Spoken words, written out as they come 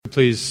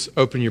Please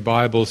open your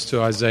Bibles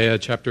to Isaiah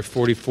chapter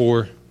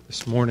 44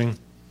 this morning.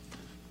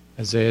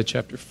 Isaiah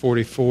chapter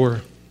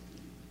 44.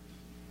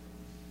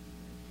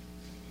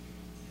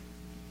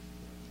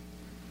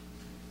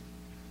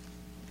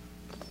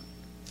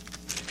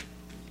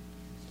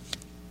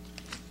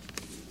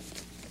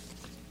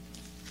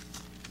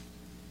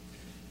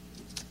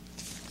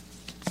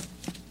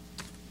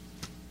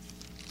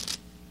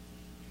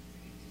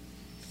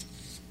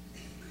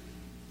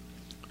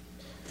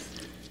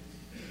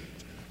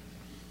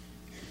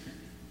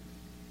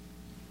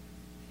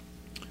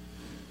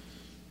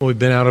 Well, we've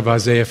been out of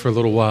Isaiah for a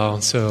little while,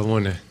 so I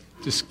want to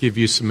just give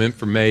you some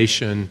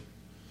information,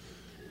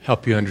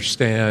 help you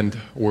understand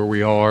where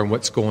we are and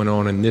what's going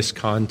on in this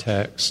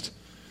context.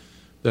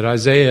 That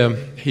Isaiah,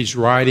 he's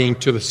writing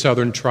to the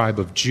southern tribe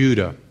of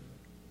Judah.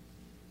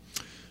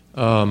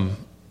 They've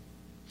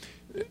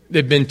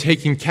been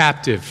taken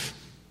captive,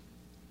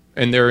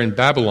 and they're in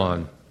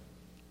Babylon.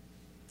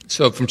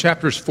 So from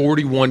chapters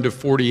 41 to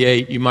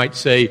 48, you might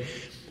say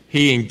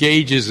he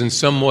engages in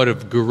somewhat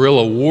of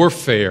guerrilla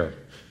warfare,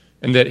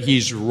 and that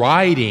he's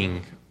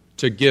writing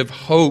to give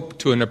hope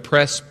to an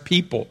oppressed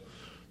people,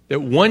 that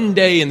one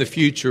day in the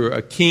future,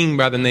 a king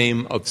by the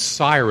name of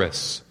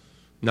Cyrus,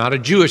 not a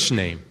Jewish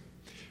name,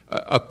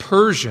 a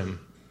Persian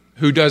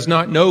who does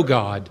not know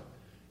God,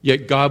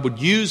 yet God would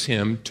use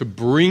him to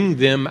bring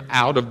them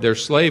out of their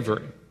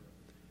slavery.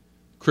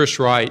 Chris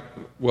Wright,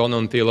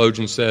 well-known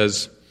theologian,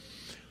 says,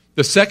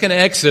 the second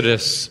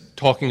Exodus,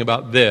 talking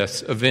about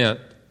this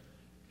event,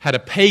 had a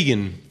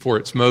pagan for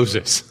its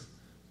Moses.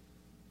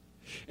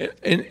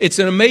 And it's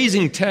an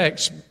amazing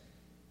text,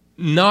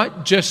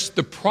 not just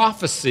the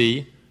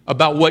prophecy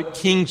about what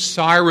King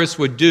Cyrus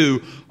would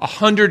do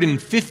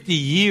 150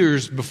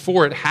 years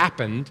before it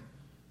happened,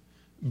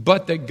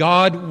 but that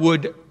God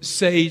would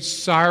say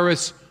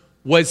Cyrus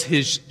was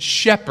his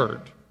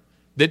shepherd,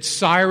 that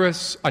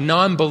Cyrus, a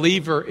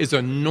non-believer, is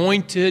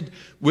anointed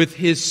with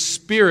his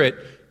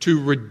spirit to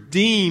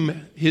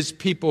redeem his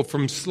people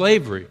from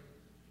slavery.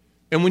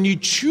 And when you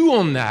chew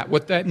on that,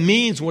 what that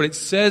means, what it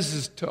says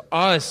is to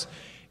us,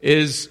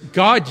 is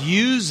God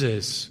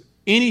uses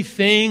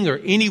anything or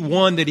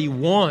anyone that he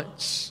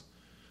wants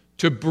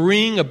to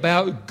bring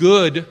about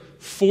good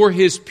for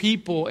his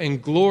people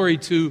and glory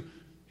to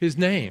his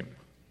name.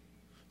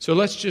 So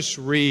let's just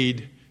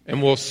read,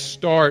 and we'll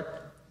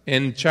start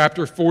in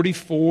chapter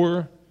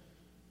 44,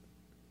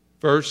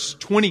 verse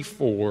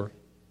 24,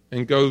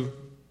 and go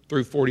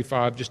through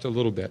 45 just a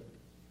little bit.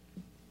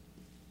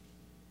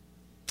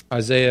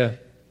 Isaiah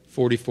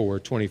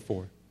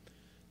 44:24.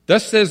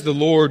 Thus says the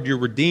Lord, your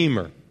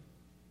Redeemer,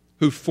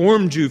 who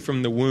formed you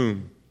from the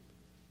womb.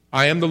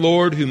 I am the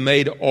Lord who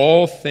made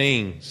all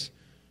things,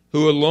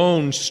 who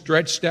alone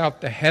stretched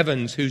out the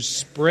heavens, who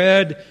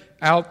spread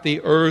out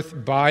the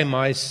earth by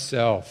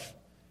myself,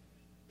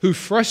 who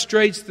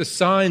frustrates the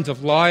signs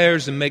of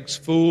liars and makes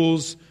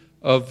fools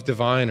of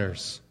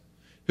diviners,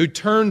 who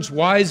turns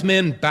wise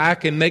men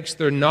back and makes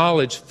their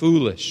knowledge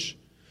foolish,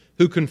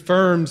 who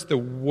confirms the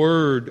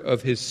word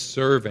of his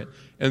servant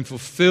and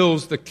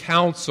fulfills the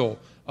counsel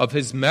of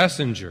his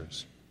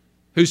messengers,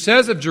 who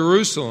says of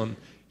Jerusalem,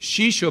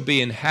 she shall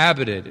be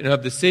inhabited, and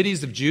of the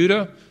cities of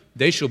Judah,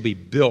 they shall be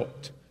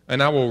built,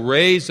 and I will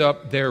raise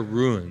up their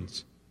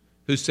ruins,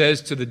 who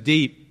says to the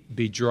deep,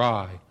 be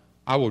dry,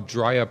 I will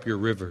dry up your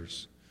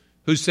rivers,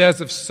 who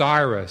says of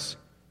Cyrus,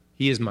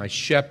 he is my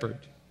shepherd,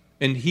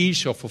 and he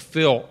shall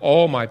fulfill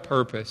all my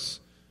purpose,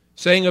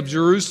 saying of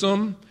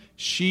Jerusalem,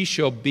 she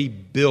shall be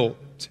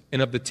built, and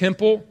of the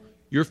temple,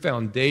 your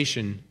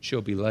foundation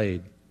shall be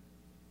laid.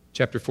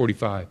 Chapter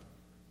 45.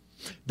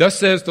 Thus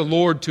says the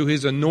Lord to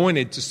his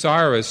anointed, to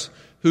Cyrus,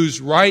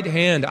 whose right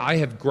hand I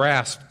have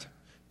grasped,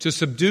 to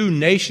subdue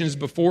nations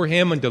before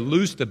him and to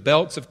loose the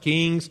belts of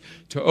kings,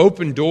 to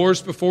open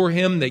doors before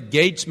him that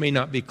gates may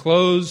not be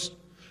closed.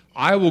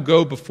 I will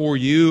go before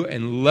you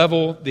and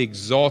level the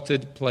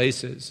exalted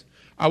places.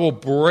 I will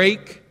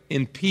break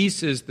in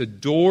pieces the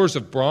doors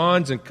of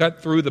bronze and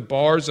cut through the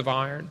bars of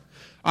iron.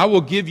 I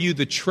will give you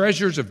the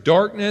treasures of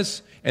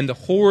darkness and the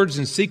hoards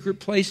and secret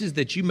places,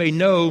 that you may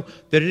know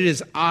that it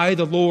is I,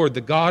 the Lord,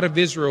 the God of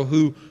Israel,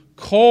 who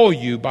call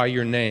you by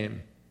your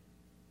name.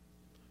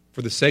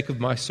 For the sake of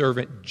my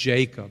servant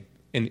Jacob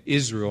and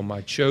Israel,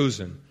 my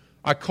chosen,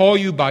 I call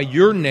you by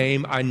your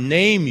name. I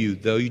name you,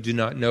 though you do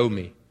not know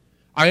me.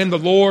 I am the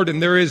Lord, and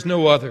there is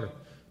no other.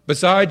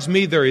 Besides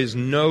me, there is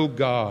no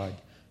God.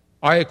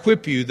 I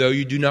equip you, though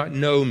you do not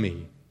know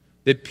me,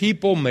 that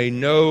people may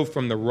know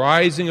from the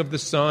rising of the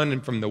sun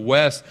and from the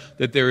west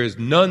that there is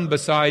none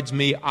besides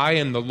me. I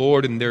am the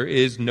Lord, and there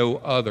is no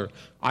other.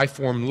 I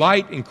form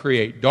light and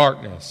create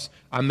darkness.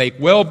 I make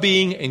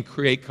well-being and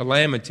create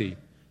calamity.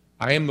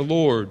 I am the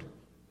Lord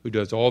who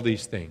does all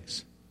these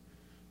things.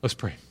 Let's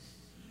pray.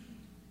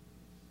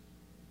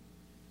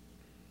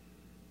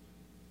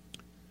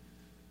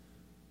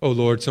 Oh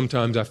Lord,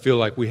 sometimes I feel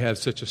like we have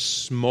such a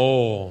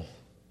small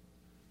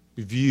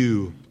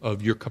view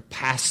of your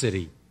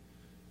capacity.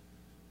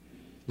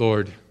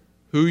 Lord,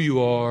 who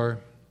you are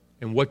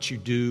and what you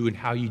do and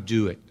how you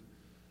do it.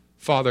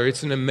 Father,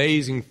 it's an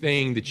amazing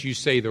thing that you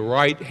say the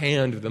right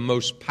hand of the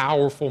most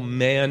powerful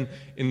man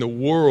in the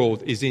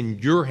world is in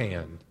your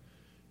hand,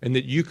 and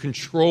that you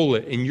control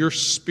it, and your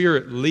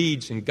Spirit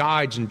leads and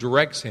guides and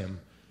directs him.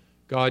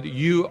 God,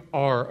 you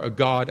are a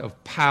God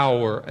of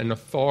power and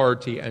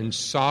authority and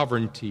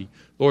sovereignty.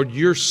 Lord,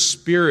 your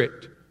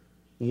Spirit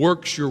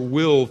works your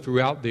will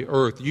throughout the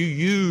earth. You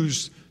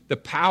use the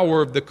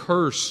power of the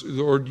curse,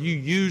 Lord. You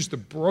use the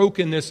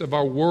brokenness of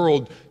our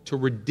world to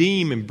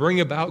redeem and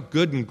bring about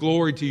good and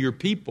glory to your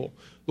people.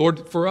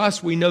 Lord, for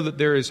us, we know that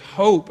there is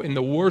hope in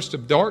the worst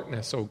of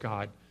darkness, oh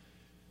God,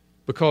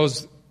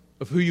 because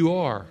of who you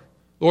are.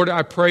 Lord,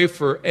 I pray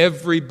for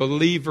every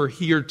believer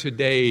here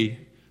today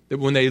that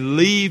when they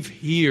leave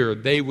here,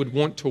 they would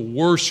want to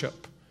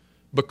worship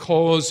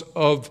because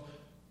of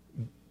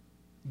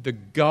the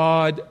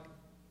God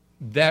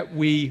that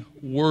we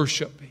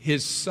worship.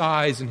 His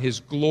size and his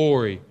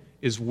glory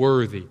is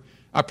worthy.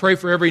 I pray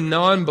for every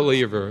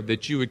non-believer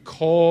that you would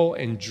call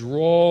and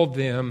draw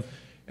them,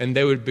 and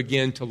they would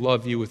begin to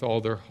love you with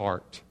all their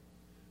heart.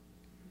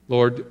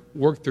 Lord,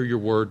 work through your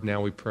word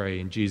now, we pray.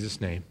 In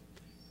Jesus' name,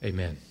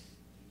 amen.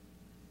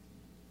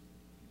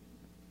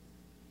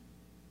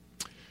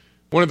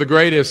 One of the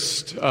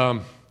greatest,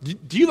 do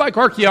you like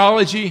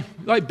archaeology?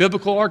 You like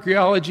biblical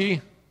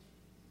archaeology?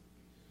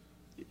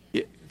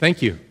 Yeah,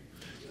 thank you.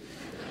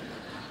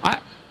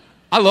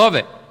 I love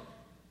it.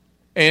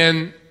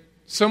 And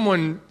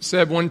someone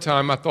said one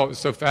time, I thought it was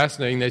so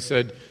fascinating, they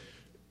said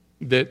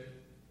that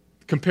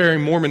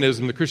comparing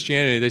Mormonism to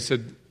Christianity, they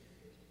said,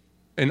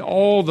 in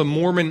all the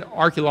Mormon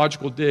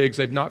archaeological digs,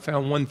 they've not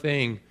found one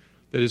thing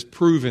that has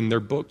proven their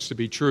books to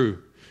be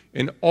true.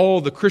 In all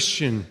the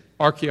Christian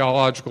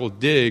archaeological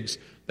digs,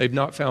 they've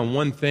not found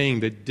one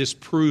thing that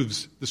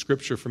disproves the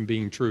Scripture from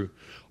being true.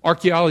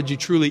 Archaeology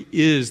truly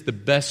is the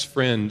best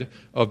friend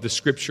of the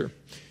Scripture.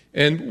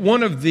 And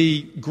one of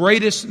the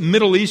greatest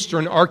Middle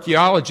Eastern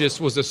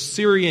archaeologists was a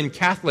Syrian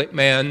Catholic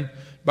man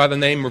by the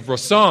name of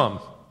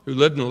Rassam, who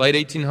lived in the late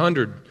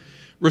 1800s.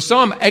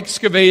 Rassam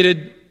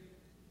excavated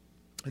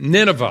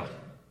Nineveh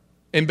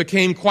and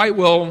became quite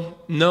well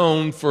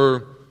known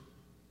for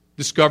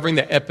discovering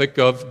the Epic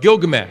of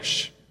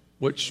Gilgamesh,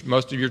 which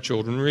most of your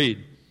children read.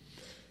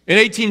 In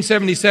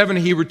 1877,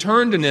 he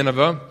returned to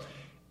Nineveh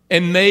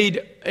and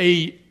made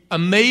an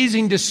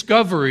amazing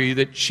discovery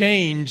that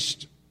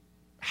changed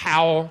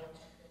how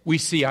we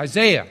see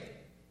Isaiah.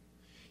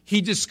 He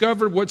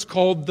discovered what's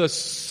called the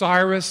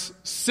Cyrus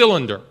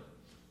cylinder,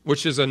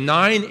 which is a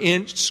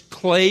 9-inch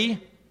clay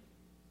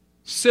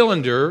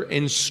cylinder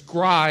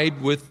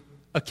inscribed with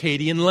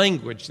Akkadian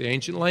language, the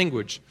ancient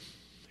language.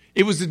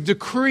 It was a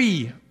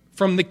decree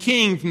from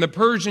the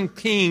Persian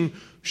king,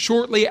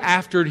 shortly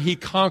after he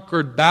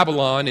conquered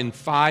Babylon in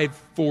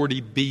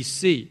 540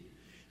 BC.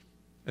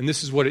 And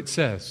this is what it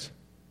says.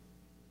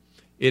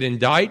 It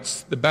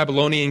indicts the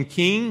Babylonian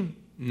king,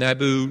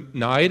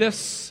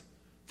 Nabonidus,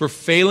 for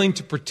failing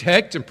to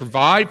protect and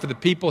provide for the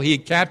people he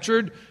had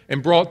captured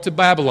and brought to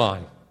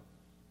Babylon.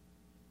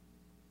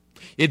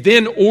 It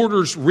then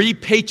orders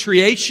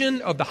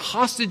repatriation of the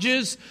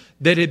hostages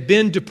that had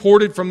been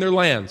deported from their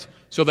lands,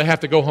 so they have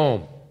to go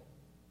home.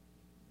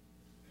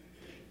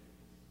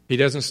 He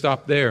doesn't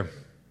stop there.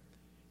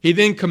 He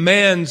then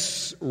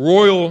commands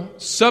royal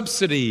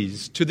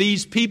subsidies to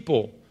these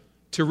people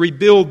to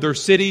rebuild their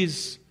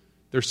cities,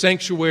 their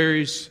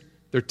sanctuaries,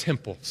 their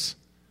temples.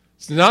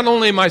 So not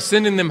only am I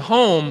sending them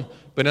home,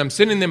 but I'm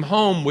sending them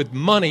home with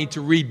money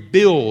to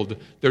rebuild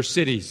their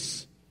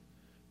cities.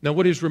 Now,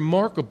 what is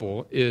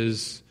remarkable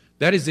is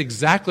that is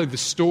exactly the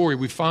story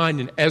we find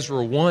in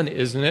Ezra 1,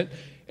 isn't it?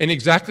 And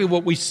exactly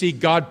what we see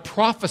God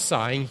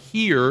prophesying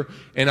here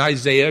in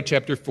Isaiah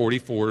chapter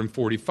 44 and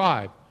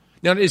 45.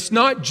 Now, it's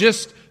not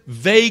just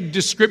vague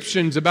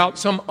descriptions about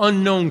some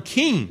unknown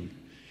king,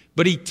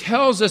 but he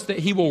tells us that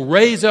he will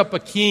raise up a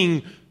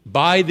king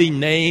by the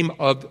name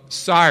of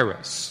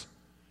Cyrus,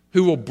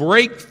 who will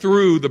break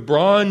through the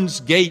bronze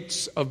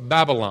gates of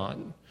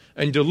Babylon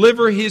and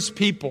deliver his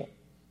people.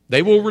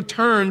 They will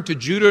return to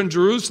Judah and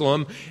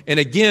Jerusalem and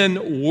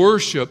again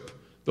worship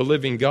the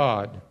living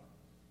God.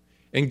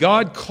 And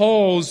God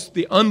calls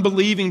the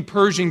unbelieving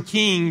Persian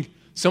king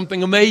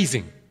something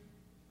amazing.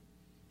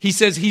 He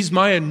says, he's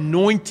my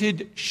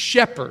anointed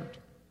shepherd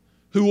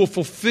who will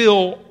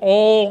fulfill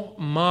all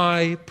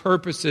my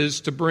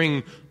purposes to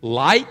bring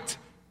light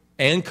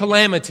and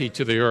calamity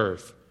to the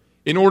earth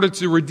in order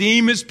to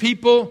redeem his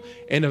people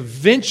and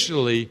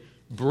eventually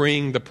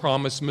bring the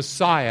promised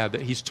Messiah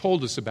that he's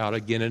told us about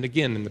again and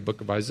again in the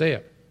book of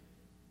Isaiah.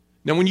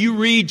 Now, when you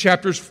read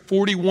chapters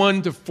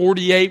 41 to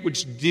 48,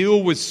 which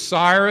deal with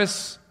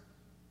Cyrus,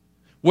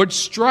 what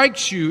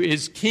strikes you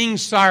is King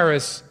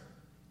Cyrus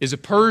is a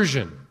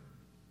Persian,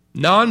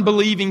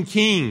 non-believing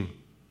king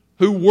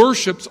who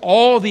worships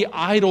all the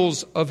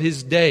idols of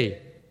his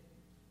day.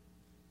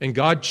 And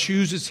God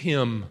chooses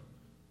him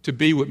to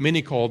be what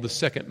many call the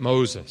second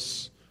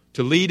Moses,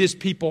 to lead his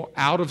people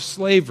out of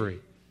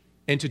slavery.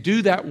 And to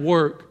do that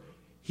work,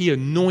 he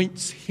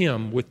anoints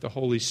him with the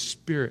Holy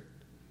Spirit.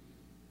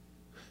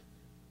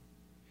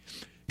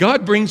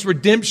 God brings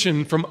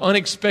redemption from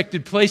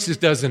unexpected places,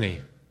 doesn't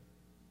He?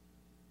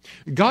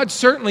 God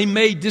certainly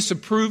may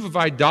disapprove of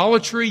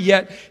idolatry,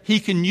 yet He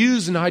can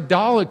use an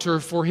idolater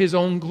for His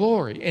own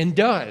glory, and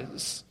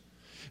does.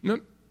 Now,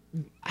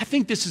 I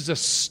think this is a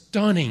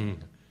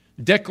stunning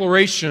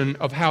declaration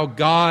of how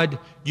God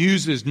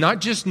uses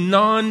not just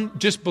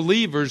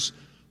believers,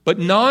 but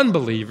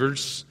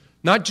non-believers,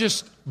 not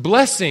just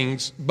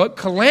blessings, but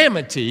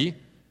calamity,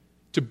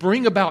 to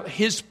bring about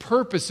His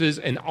purposes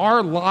in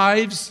our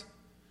lives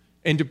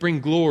and to bring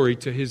glory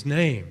to His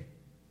name.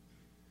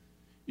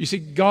 You see,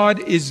 God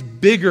is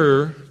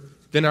bigger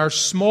than our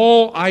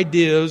small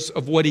ideas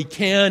of what He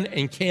can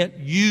and can't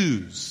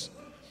use.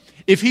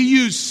 If He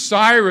used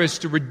Cyrus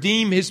to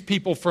redeem His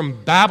people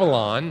from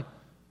Babylon,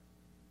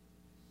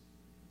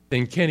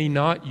 then can He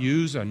not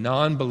use a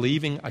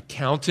non-believing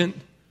accountant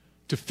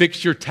to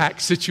fix your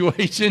tax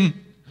situation?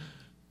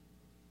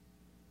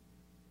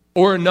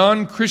 Or a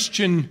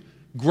non-Christian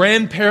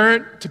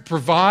grandparent to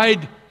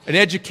provide an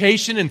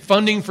education and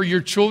funding for your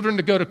children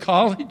to go to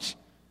college?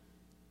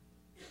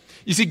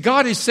 You see,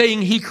 God is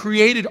saying He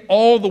created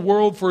all the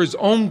world for His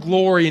own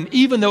glory, and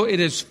even though it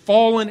has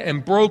fallen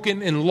and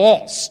broken and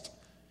lost,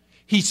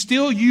 He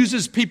still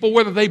uses people,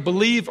 whether they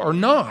believe or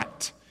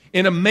not,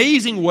 in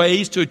amazing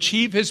ways to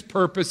achieve His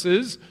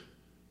purposes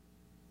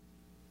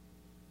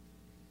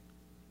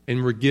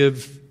and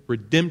give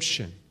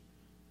redemption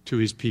to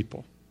His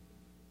people.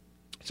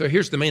 So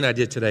here's the main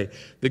idea today,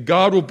 that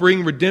God will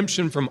bring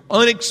redemption from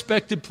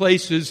unexpected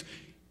places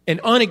and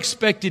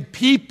unexpected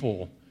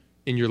people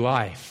in your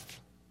life.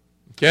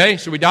 Okay,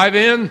 should we dive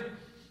in?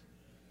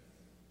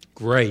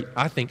 Great,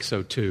 I think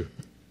so too.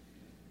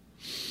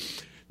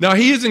 Now,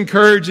 He is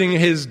encouraging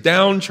His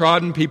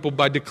downtrodden people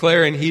by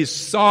declaring He is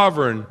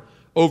sovereign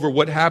over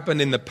what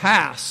happened in the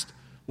past,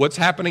 what's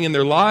happening in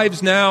their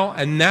lives now,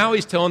 and now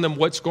He's telling them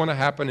what's going to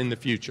happen in the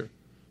future.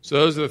 So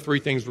those are the three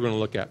things we're going to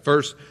look at.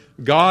 First,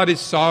 God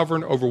is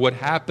sovereign over what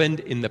happened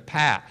in the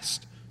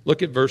past.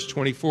 Look at verse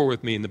 24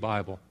 with me in the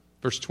Bible.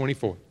 Verse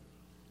 24.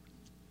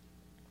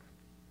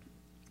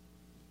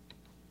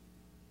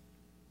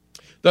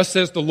 Thus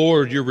says the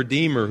Lord, your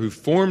Redeemer, who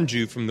formed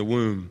you from the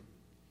womb.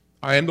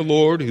 I am the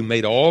Lord who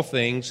made all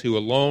things, who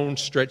alone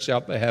stretched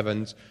out the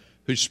heavens,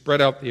 who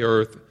spread out the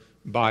earth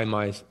by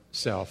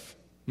myself.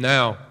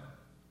 Now,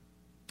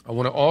 I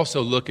want to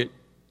also look at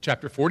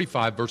chapter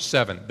 45, verse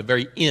 7, the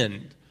very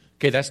end.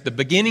 Okay, that's the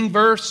beginning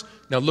verse.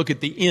 Now look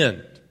at the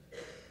end.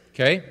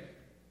 Okay?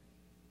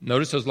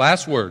 Notice those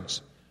last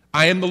words.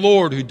 I am the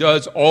Lord who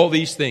does all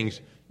these things.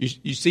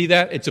 You see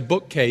that? It's a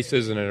bookcase,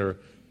 isn't it? Or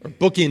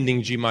book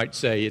endings, you might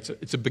say.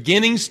 It's a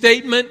beginning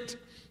statement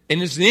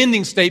and it's an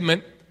ending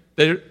statement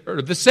that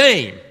are the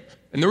same.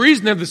 And the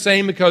reason they're the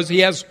same because he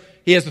has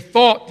a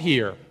thought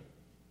here.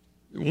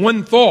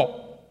 One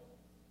thought.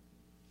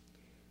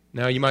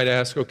 Now you might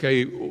ask,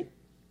 okay,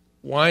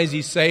 why is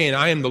he saying,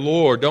 I am the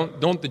Lord?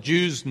 Don't the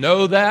Jews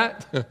know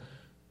that?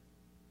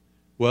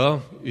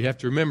 Well, you have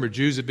to remember,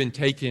 Jews have been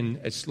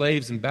taken as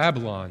slaves in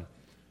Babylon.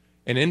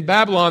 And in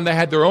Babylon, they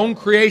had their own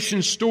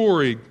creation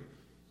story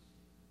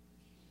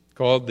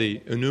called the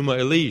Enuma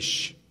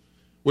Elish,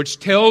 which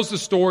tells the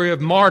story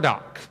of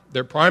Marduk,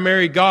 their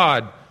primary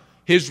god,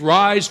 his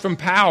rise from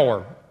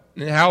power,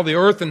 and how the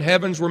earth and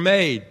heavens were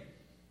made.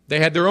 They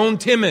had their own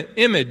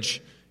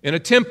image in a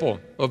temple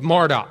of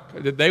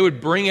Marduk that they would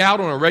bring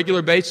out on a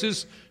regular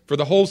basis for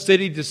the whole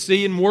city to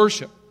see and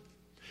worship.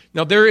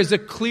 Now, there is a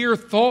clear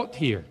thought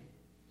here.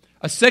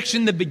 A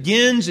section that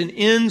begins and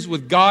ends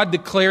with God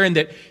declaring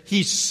that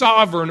He's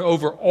sovereign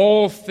over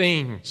all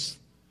things,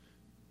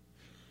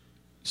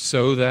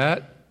 so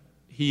that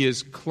He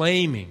is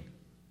claiming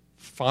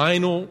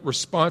final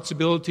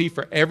responsibility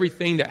for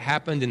everything that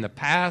happened in the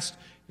past,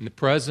 in the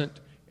present,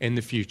 and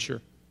the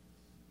future.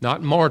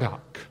 Not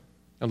Marduk.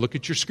 Now look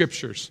at your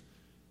scriptures.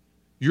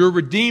 Your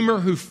Redeemer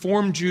who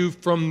formed you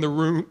from the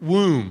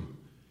womb.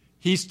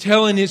 He's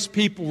telling His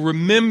people,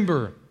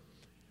 remember,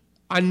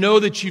 I know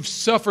that you've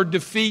suffered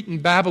defeat in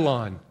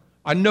Babylon.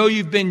 I know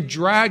you've been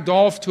dragged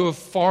off to a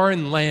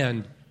foreign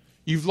land.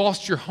 You've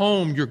lost your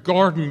home, your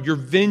garden, your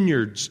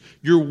vineyards,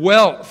 your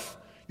wealth.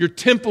 Your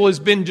temple has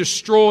been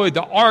destroyed.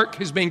 The ark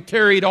has been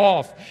carried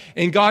off.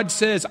 And God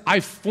says,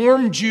 I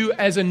formed you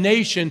as a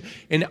nation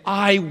and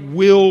I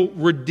will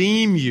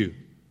redeem you.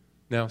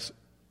 Now,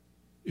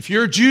 if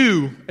you're a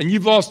Jew and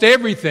you've lost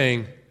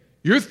everything,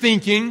 you're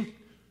thinking,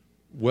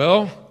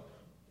 well,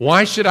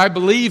 why should I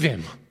believe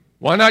him?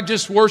 Why not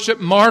just worship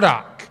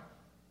Marduk?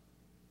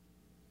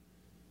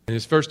 And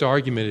his first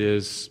argument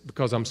is,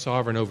 because I'm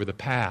sovereign over the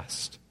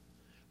past.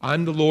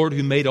 I'm the Lord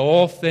who made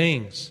all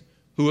things,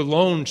 who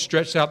alone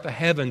stretched out the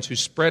heavens, who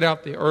spread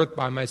out the earth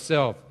by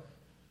myself.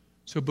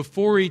 So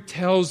before he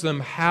tells them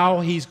how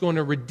he's going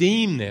to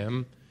redeem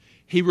them,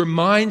 he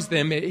reminds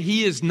them that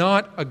he is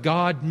not a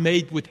God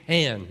made with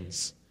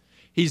hands.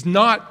 He's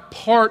not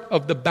part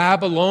of the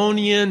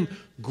Babylonian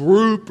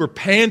group or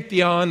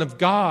pantheon of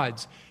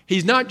gods.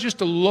 He's not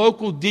just a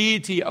local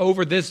deity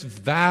over this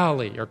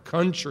valley or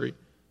country.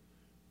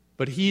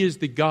 But He is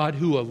the God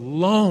who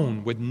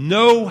alone, with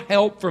no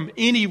help from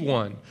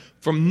anyone,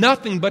 from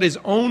nothing but His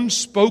own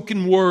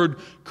spoken word,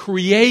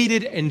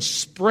 created and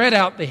spread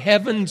out the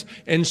heavens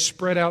and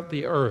spread out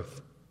the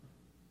earth.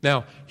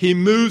 Now, He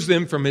moves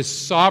them from His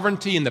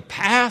sovereignty in the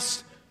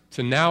past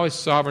to now His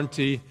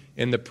sovereignty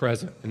in the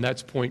present. And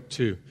that's point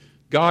 2.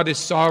 God is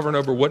sovereign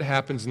over what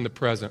happens in the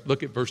present.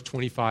 Look at verse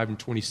 25 and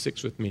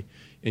 26 with me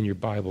in your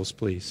Bibles,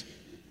 please.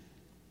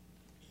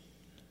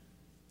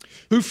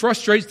 Who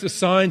frustrates the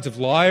signs of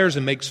liars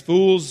and makes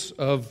fools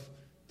of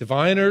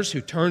diviners,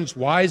 who turns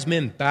wise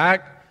men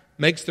back,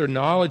 makes their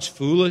knowledge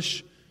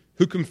foolish,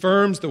 who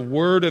confirms the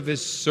word of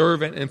His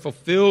servant and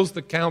fulfills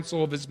the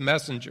counsel of His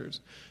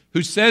messengers,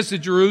 who says to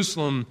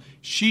Jerusalem,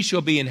 she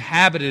shall be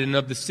inhabited, and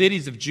of the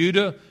cities of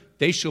Judah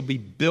they shall be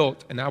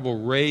built, and I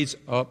will raise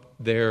up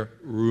their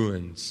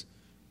ruins.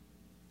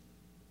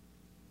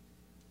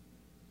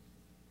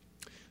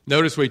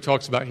 Notice what he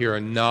talks about here, a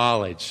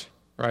knowledge,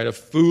 right? A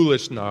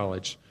foolish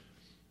knowledge.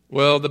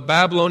 Well, the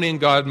Babylonian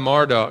god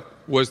Marduk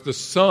was the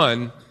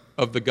son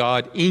of the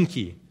god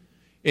Enki.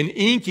 And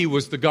Enki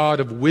was the god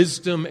of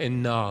wisdom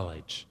and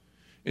knowledge.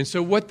 And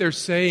so what they're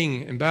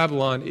saying in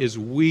Babylon is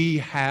we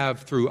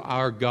have through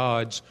our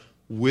gods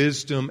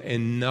wisdom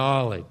and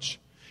knowledge.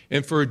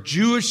 And for a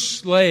Jewish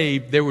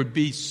slave, there would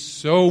be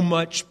so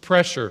much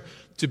pressure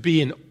to be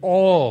in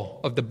awe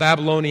of the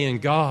Babylonian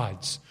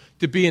gods,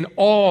 to be in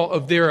awe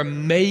of their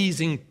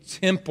amazing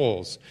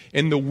temples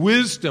and the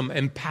wisdom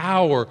and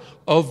power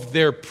of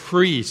their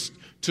priests,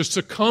 to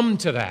succumb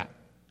to that.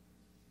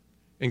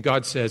 And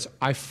God says,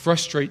 I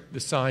frustrate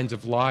the signs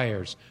of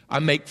liars. I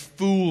make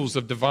fools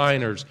of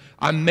diviners.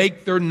 I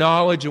make their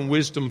knowledge and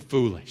wisdom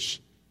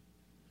foolish.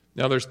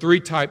 Now, there's 3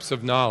 types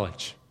of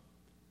knowledge.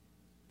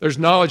 There's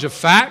knowledge of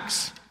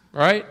facts,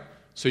 right?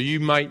 So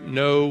you might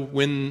know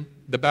when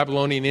the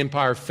Babylonian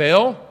Empire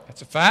fell.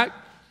 That's a fact.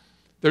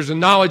 There's a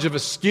knowledge of a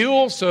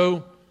skill.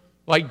 So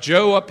like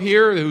Joe up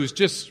here who's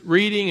just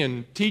reading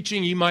and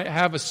teaching, you might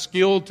have a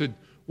skill to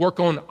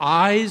work on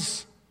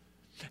eyes.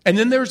 And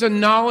then there's a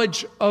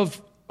knowledge of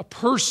a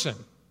person,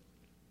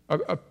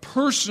 a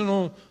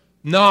personal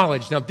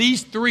knowledge. Now,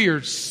 these 3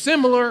 are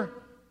similar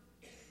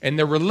and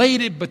they're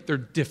related, but they're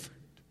different.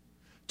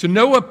 To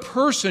know a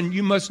person,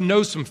 you must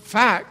know some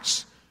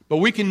facts, but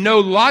we can know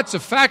lots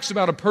of facts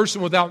about a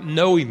person without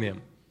knowing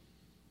them.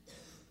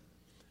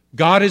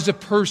 God is a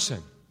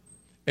person,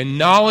 and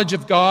knowledge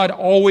of God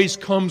always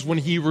comes when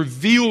He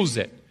reveals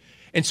it.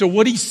 And so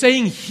what He's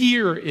saying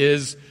here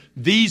is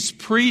these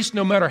priests,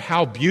 no matter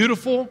how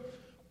beautiful,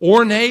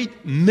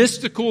 ornate,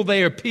 mystical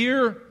they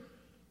appear,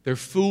 they're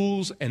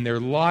fools and they're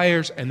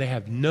liars and they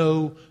have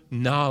no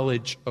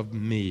knowledge of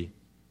me.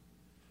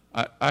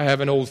 I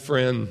have an old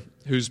friend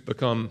who's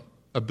become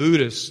a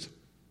Buddhist,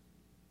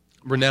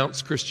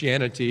 renounced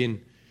Christianity,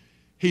 and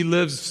he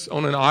lives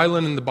on an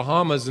island in the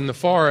Bahamas in the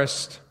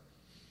forest,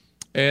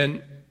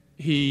 and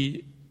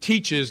he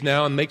teaches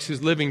now and makes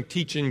his living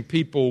teaching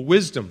people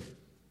wisdom.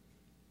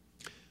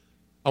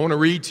 I want to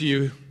read to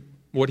you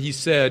what he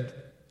said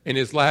in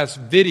his last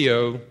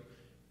video.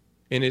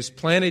 In his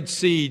planted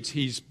seeds,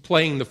 he's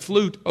playing the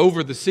flute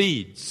over the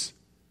seeds.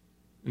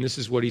 And this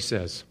is what he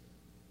says.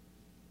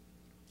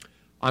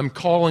 I'm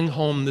calling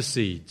home the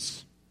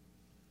seeds.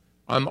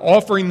 I'm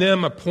offering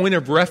them a point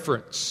of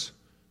reference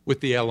with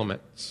the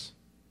elements.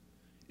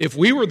 If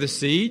we were the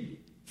seed,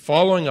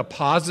 following a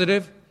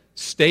positive,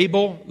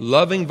 stable,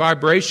 loving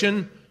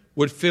vibration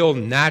would feel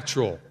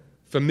natural,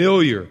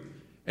 familiar,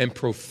 and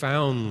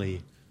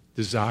profoundly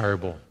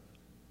desirable.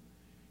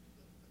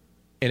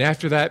 And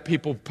after that,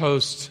 people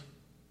post,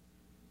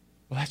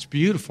 well, that's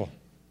beautiful.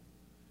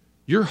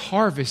 Your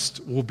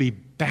harvest will be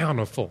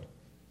bountiful.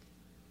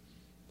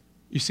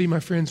 You see, my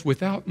friends,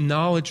 without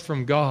knowledge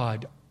from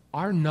God,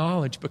 our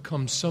knowledge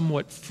becomes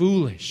somewhat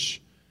foolish.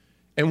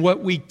 And what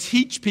we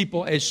teach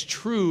people as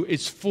true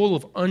is full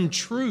of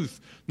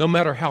untruth, no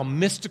matter how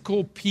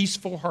mystical,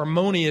 peaceful,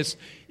 harmonious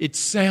it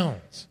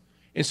sounds.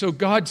 And so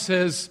God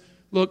says,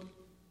 look,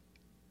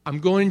 I'm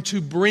going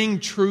to bring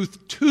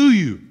truth to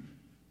you,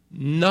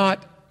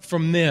 not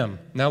from them.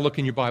 Now look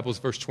in your Bibles,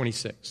 verse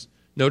 26.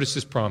 Notice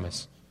this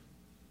promise.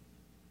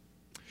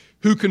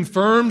 Who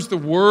confirms the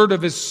word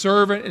of His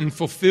servant and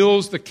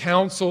fulfills the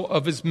counsel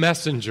of His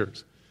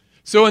messengers.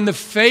 So in the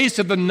face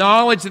of the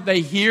knowledge that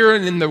they hear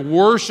and in the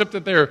worship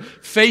that they're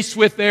faced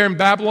with there in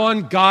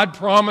Babylon, God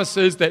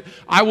promises that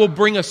I will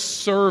bring a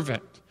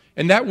servant.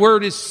 And that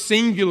word is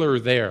singular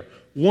there,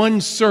 one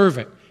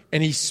servant.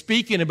 And He's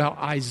speaking about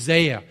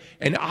Isaiah.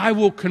 And I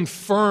will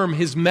confirm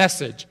his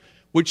message,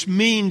 which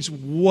means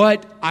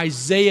what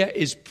Isaiah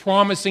is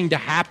promising to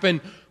happen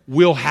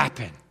will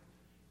happen.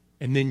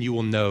 And then you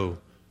will know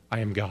I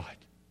am God.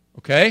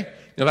 Okay?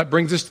 Now that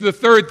brings us to the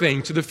third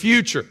thing, to the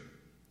future.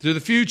 To the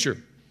future.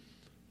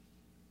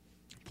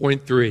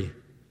 Point 3.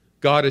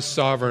 God is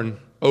sovereign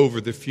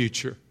over the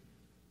future.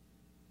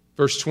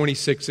 Verse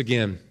 26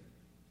 again.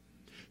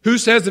 Who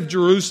says of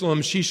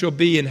Jerusalem, she shall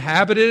be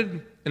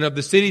inhabited, and of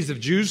the cities of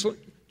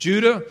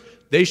Judah,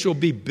 they shall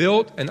be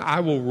built, and I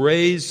will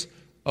raise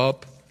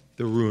up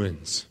the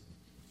ruins.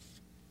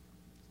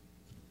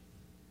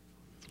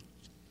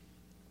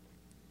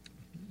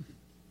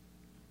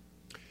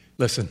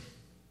 Listen,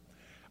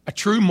 a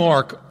true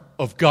mark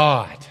of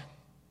God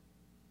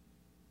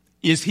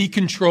is He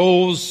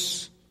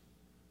controls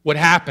what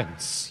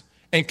happens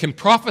and can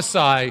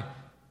prophesy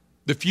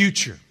the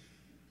future.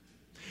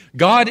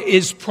 God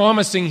is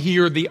promising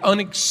here the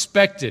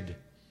unexpected.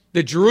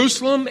 That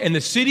Jerusalem and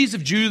the cities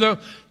of Judah,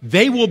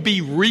 they will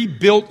be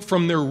rebuilt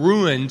from their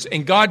ruins,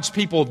 and God's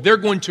people, they're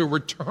going to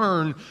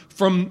return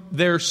from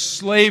their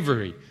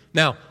slavery.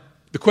 Now,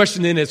 the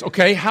question then is,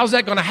 okay, how's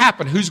that going to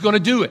happen? Who's going to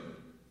do it?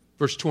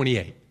 Verse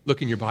 28.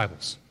 Look in your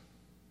Bibles.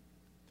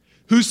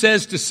 Who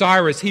says to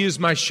Cyrus, he is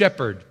my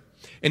shepherd,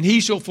 and he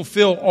shall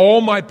fulfill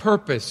all my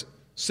purpose,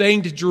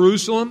 saying to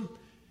Jerusalem,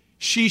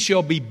 she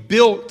shall be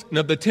built, and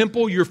of the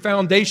temple your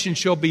foundation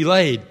shall be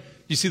laid.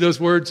 You see those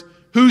words?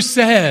 Who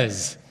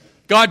says?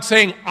 God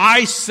saying,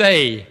 I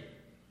say,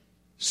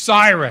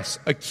 Cyrus,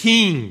 a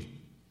king,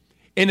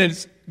 and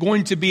it's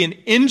going to be an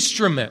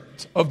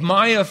instrument of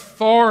my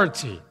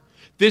authority.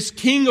 This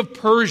king of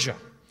Persia,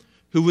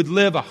 who would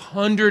live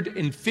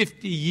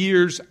 150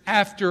 years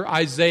after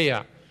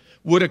Isaiah,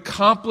 would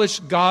accomplish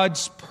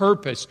God's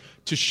purpose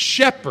to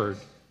shepherd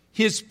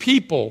His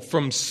people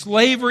from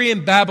slavery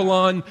in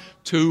Babylon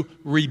to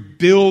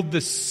rebuild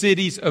the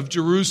cities of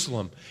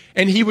Jerusalem.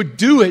 And He would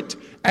do it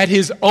at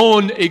His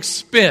own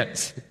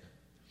expense.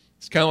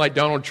 It's kind of like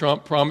Donald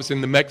Trump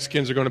promising the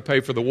Mexicans are going to pay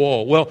for the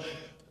wall. Well,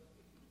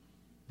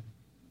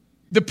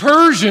 the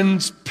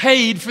Persians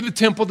paid for the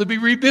temple to be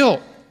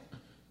rebuilt.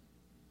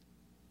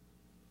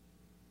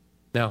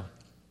 Now,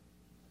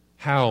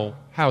 how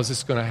is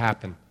this going to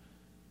happen?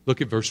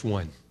 Look at verse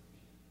 1.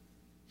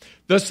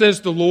 Thus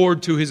says the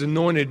Lord to His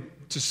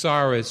anointed, to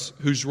Cyrus,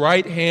 whose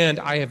right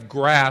hand I have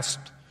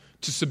grasped,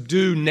 to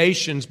subdue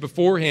nations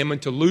before him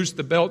and to loose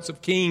the belts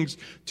of kings,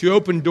 to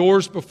open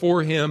doors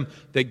before him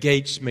that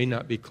gates may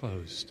not be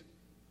closed.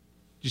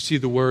 You see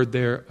the word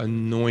there,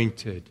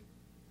 anointed.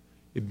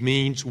 It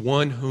means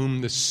one whom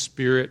the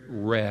Spirit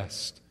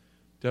rests.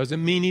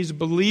 Doesn't mean he's a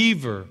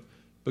believer,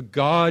 but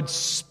God's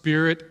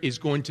Spirit is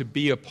going to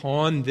be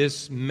upon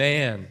this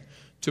man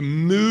to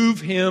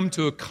move him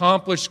to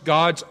accomplish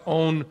God's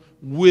own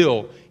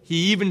will.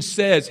 He even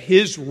says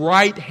his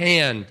right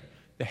hand,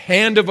 the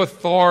hand of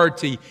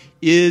authority,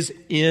 is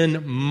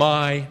in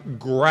my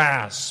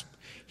grasp.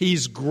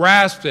 He's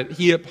grasped it.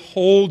 He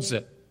upholds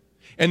it.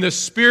 And the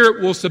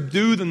Spirit will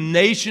subdue the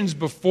nations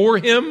before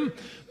him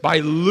by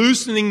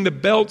loosening the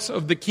belts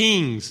of the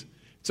kings.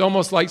 It's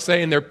almost like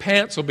saying their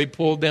pants will be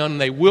pulled down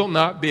and they will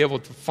not be able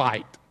to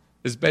fight.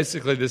 It's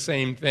basically the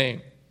same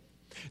thing.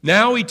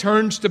 Now he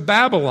turns to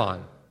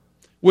Babylon,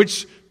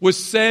 which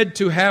was said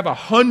to have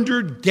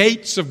 100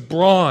 gates of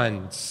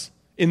bronze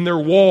in their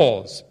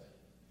walls.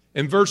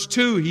 In verse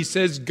 2, he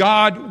says,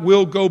 God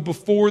will go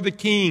before the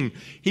king.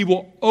 He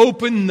will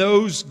open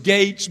those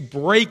gates,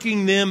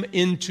 breaking them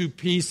into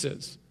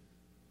pieces.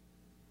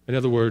 In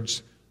other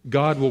words,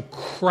 God will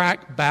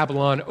crack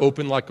Babylon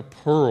open like a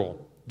pearl.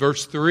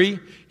 Verse 3,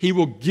 He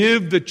will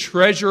give the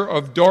treasure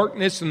of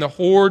darkness and the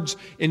hoards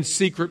in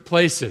secret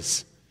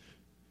places.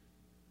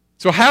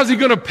 So how's He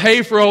going to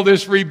pay for all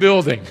this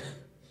rebuilding?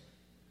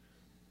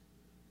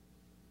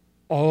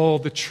 All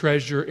the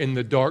treasure in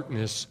the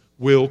darkness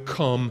will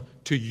come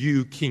to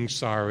you, King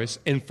Cyrus,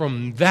 and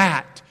from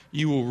that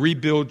you will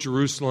rebuild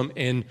Jerusalem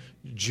and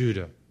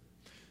Judah.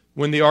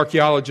 When the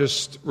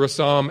archaeologist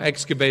Rassam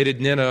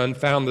excavated Nineveh and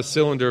found the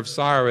cylinder of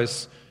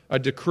Cyrus, a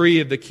decree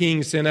of the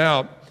king sent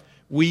out,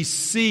 we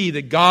see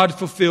that God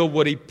fulfilled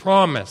what He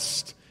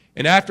promised.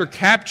 And after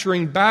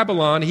capturing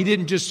Babylon, He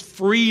didn't just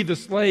free the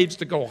slaves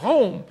to go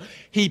home.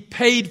 He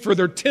paid for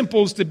their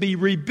temples to be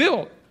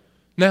rebuilt.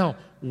 Now,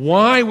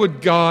 why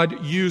would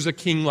God use a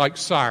king like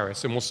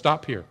Cyrus? And we'll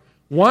stop here.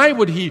 Why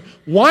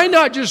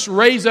not just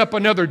raise up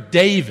another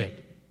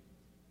David?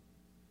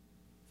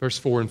 Verse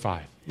 4 and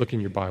 5. Look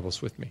in your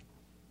Bibles with me.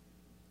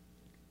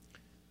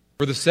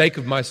 For the sake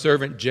of my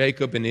servant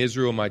Jacob and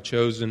Israel, my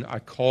chosen, I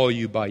call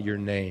you by your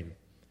name.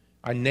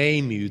 I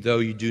name you, though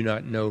you do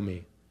not know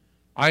me.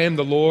 I am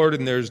the Lord,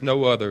 and there is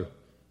no other.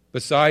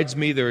 Besides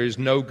me, there is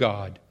no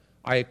God.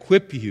 I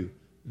equip you,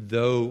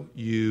 though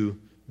you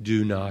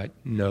do not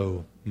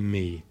know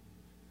me.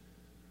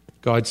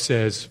 God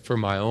says, for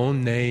my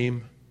own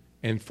name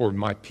and for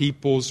my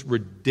people's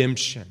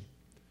redemption,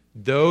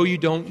 though you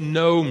don't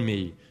know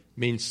me,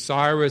 means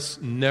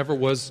Cyrus never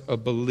was a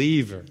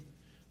believer.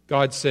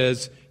 God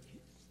says,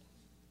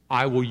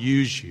 I will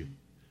use you.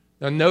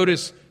 Now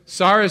notice,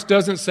 Cyrus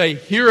doesn't say,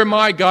 here am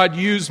I, God,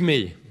 use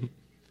me.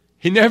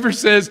 He never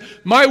says,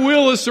 my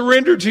will is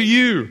surrendered to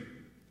you.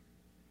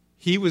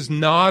 He was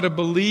not a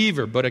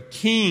believer, but a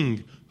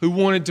king who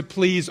wanted to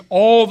please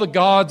all the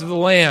gods of the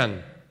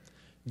land.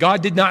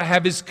 God did not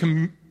have His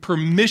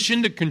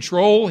permission to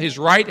control his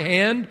right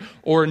hand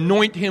or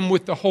anoint him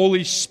with the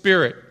Holy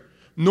Spirit,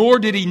 nor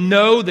did he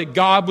know that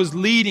God was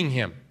leading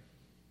him.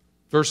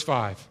 Verse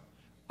 5,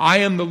 I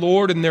am the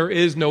Lord and there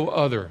is no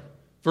other.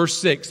 Verse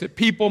 6, that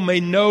people may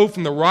know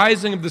from the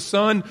rising of the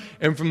sun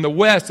and from the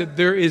west that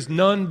there is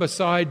none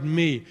beside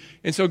me.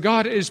 And so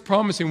God is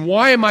promising,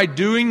 why am I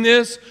doing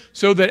this?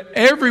 So that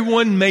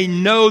everyone may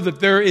know that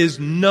there is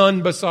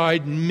none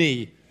beside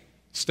me.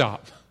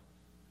 Stop.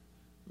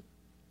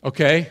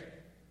 Okay?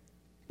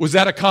 Was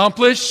that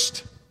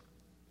accomplished?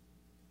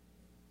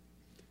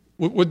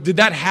 Did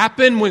that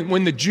happen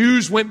when the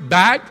Jews went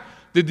back?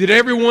 Did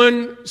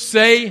everyone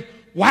say,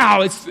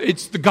 wow,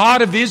 it's the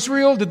God of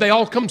Israel? Did they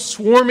all come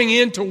swarming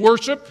in to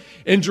worship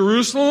in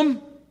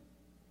Jerusalem?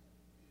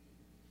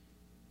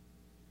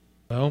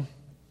 Well,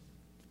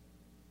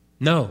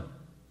 no,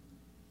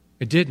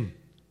 it didn't.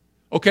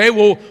 Okay,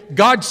 well,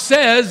 God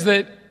says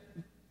that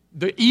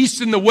the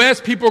east and the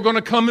west people are going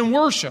to come and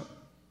worship.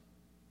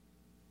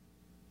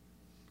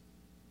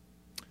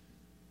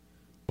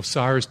 Well,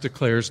 Cyrus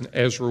declares in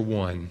Ezra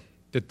 1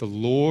 that the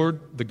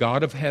Lord, the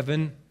God of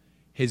heaven,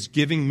 is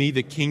giving me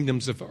the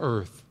kingdoms of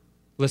earth.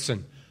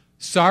 Listen,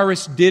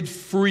 Cyrus did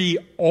free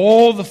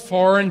all the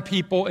foreign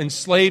people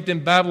enslaved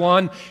in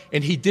Babylon,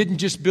 and he didn't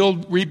just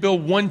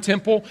rebuild one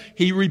temple,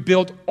 he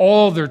rebuilt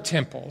all their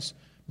temples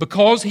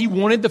because he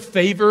wanted the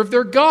favor of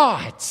their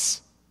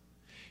gods.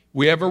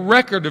 We have a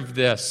record of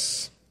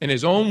this in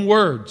his own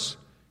words.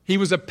 He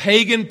was a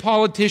pagan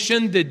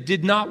politician that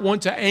did not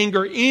want to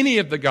anger any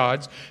of the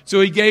gods,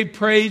 so he gave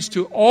praise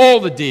to all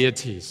the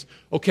deities.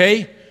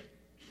 Okay?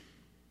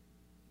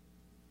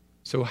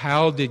 So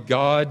how did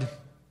God,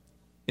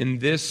 in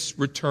this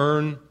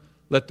return,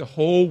 let the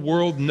whole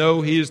world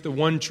know He is the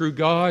one true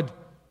God?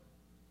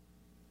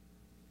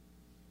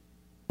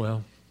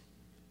 Well,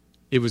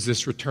 it was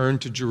this return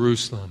to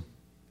Jerusalem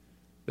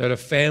that a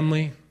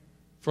family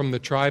from the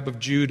tribe of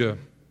Judah,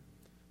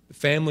 the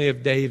family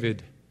of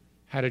David,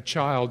 had a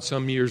child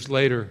some years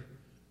later,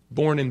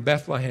 born in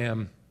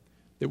Bethlehem,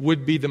 that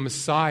would be the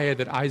Messiah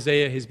that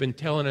Isaiah has been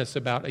telling us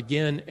about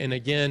again and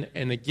again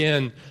and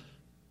again,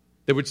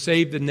 that would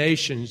save the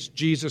nations,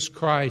 Jesus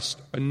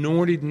Christ,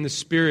 anointed in the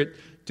Spirit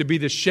to be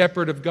the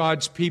shepherd of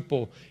God's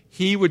people.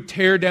 He would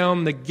tear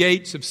down the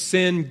gates of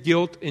sin,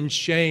 guilt, and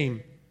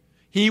shame.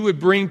 He would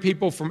bring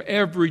people from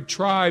every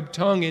tribe,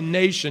 tongue, and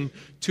nation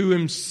to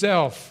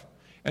Himself.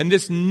 And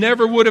this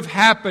never would have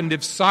happened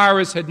if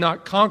Cyrus had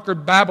not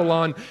conquered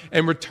Babylon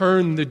and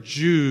returned the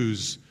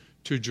Jews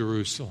to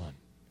Jerusalem.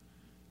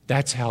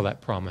 That's how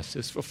that promise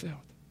is fulfilled.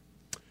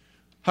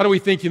 How do we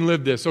think and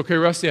live this? Okay,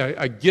 Rusty,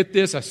 I get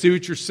this. I see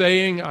what you're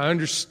saying. I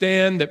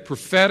understand that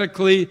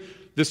prophetically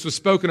this was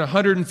spoken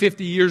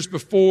 150 years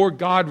before.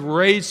 God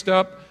raised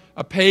up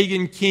a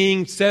pagan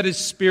king, set His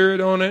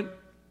Spirit on it.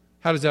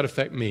 How does that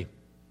affect me?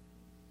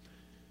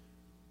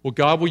 Well,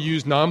 God will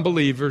use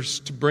non-believers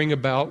to bring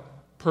about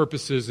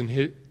purposes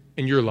in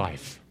your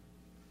life.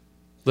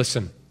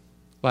 Listen,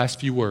 last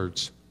few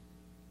words.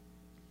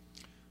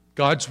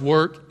 God's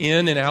work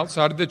in and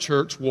outside of the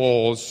church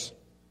walls,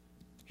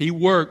 He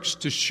works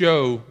to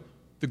show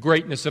the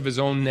greatness of His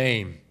own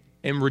name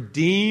and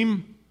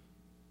redeem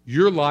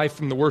your life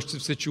from the worst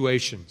of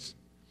situations.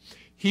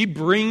 He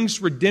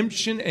brings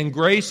redemption and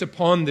grace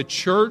upon the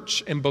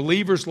church and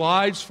believers'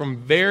 lives from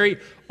very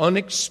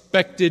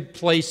unexpected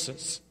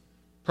places.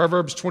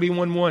 Proverbs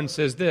 21:1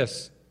 says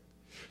this,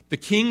 "The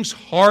king's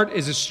heart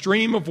is a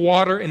stream of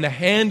water in the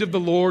hand of the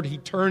Lord. He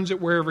turns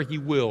it wherever He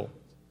will."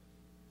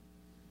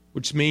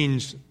 Which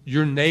means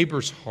your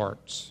neighbor's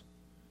hearts,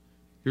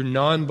 your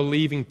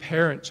non-believing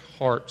parents'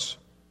 hearts,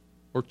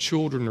 or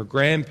children or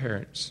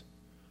grandparents,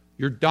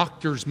 your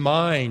doctor's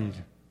mind,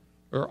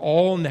 are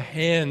all in the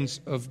hands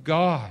of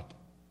God.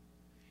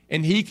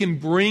 And He can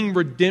bring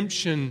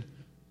redemption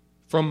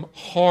from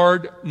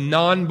hard,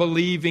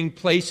 non-believing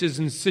places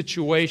and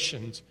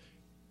situations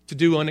to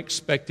do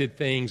unexpected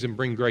things and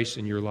bring grace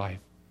in your life.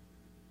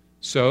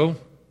 So,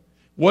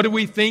 what do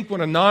we think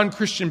when a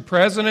non-Christian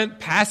president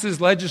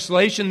passes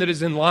legislation that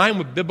is in line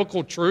with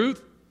biblical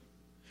truth?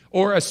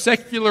 Or a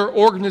secular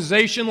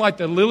organization like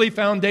the Lilly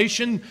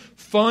Foundation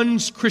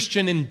funds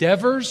Christian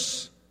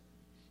endeavors?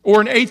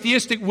 Or an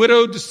atheistic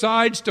widow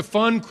decides to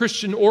fund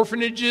Christian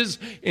orphanages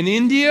in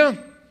India?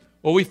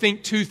 Well, we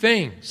think two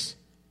things.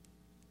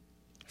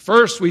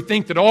 First, we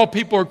think that all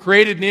people are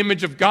created in the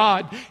image of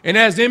God, and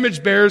as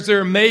image bearers,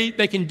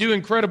 they can do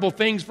incredible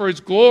things for His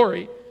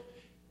glory.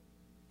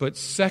 But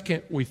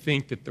second, we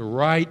think that the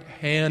right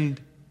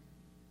hand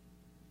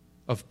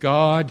of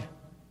God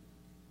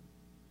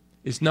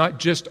is not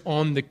just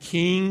on the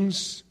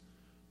kings,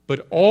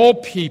 but all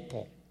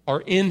people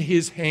are in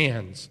His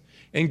hands.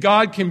 And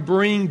God can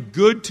bring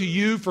good to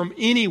you from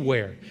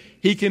anywhere.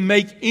 He can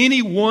make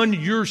anyone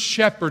your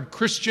shepherd,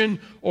 Christian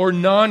or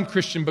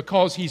non-Christian,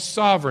 because He's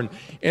sovereign.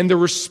 And the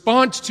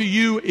response to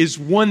you is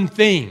one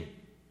thing.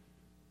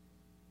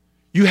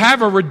 You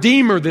have a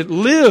Redeemer that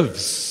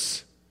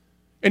lives,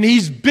 and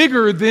He's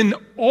bigger than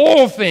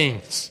all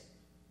things.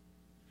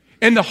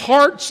 And the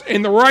hearts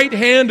and the right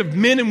hand of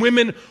men and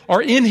women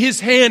are in His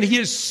hand. He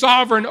is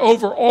sovereign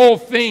over all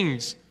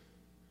things.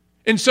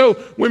 And so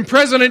when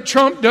President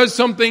Trump does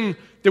something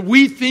that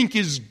we think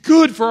is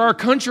good for our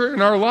country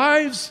and our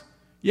lives,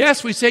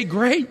 yes, we say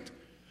great.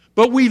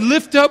 But we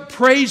lift up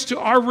praise to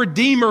our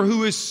Redeemer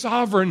who is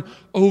sovereign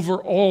over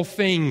all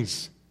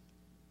things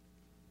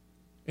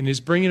and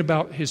is bringing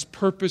about His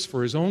purpose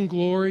for His own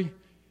glory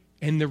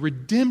and the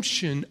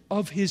redemption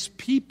of His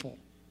people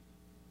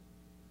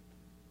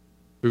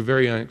through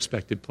very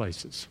unexpected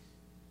places.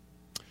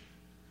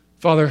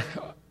 Father,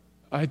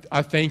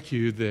 I thank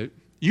you that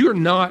you're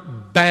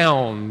not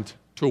bound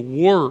to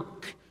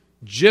work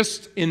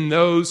just in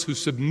those who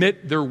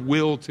submit their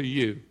will to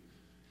you.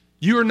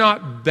 You are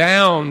not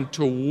bound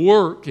to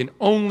work in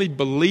only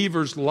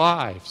believers'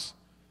 lives.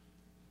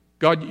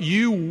 God,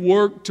 you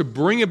work to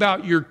bring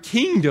about your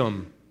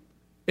kingdom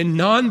in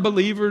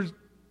non-believers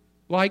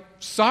like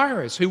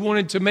Cyrus, who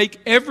wanted to make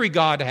every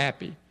God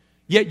happy,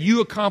 yet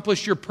you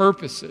accomplish your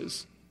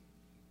purposes.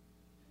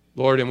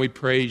 Lord, and we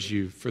praise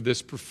you for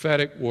this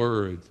prophetic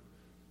word,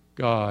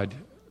 God,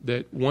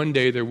 that one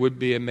day there would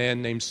be a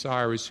man named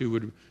Cyrus who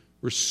would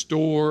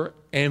restore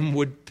and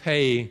would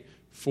pay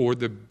for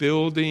the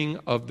building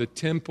of the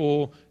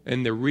temple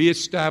and the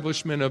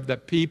reestablishment of the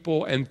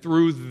people, and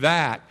through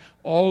that,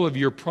 all of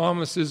your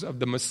promises of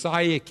the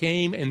Messiah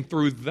came, and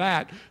through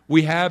that,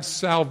 we have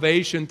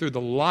salvation through the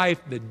life,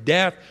 the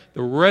death,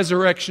 the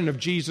resurrection of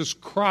Jesus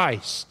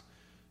Christ.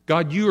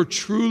 God, you are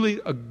truly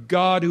a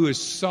God who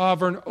is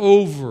sovereign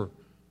over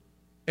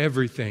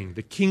everything,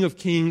 the King of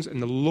Kings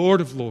and the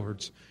Lord of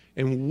Lords,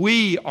 and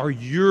we are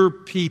your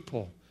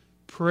people.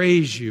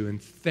 Praise you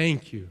and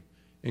thank you.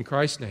 In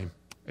Christ's name,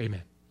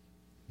 amen.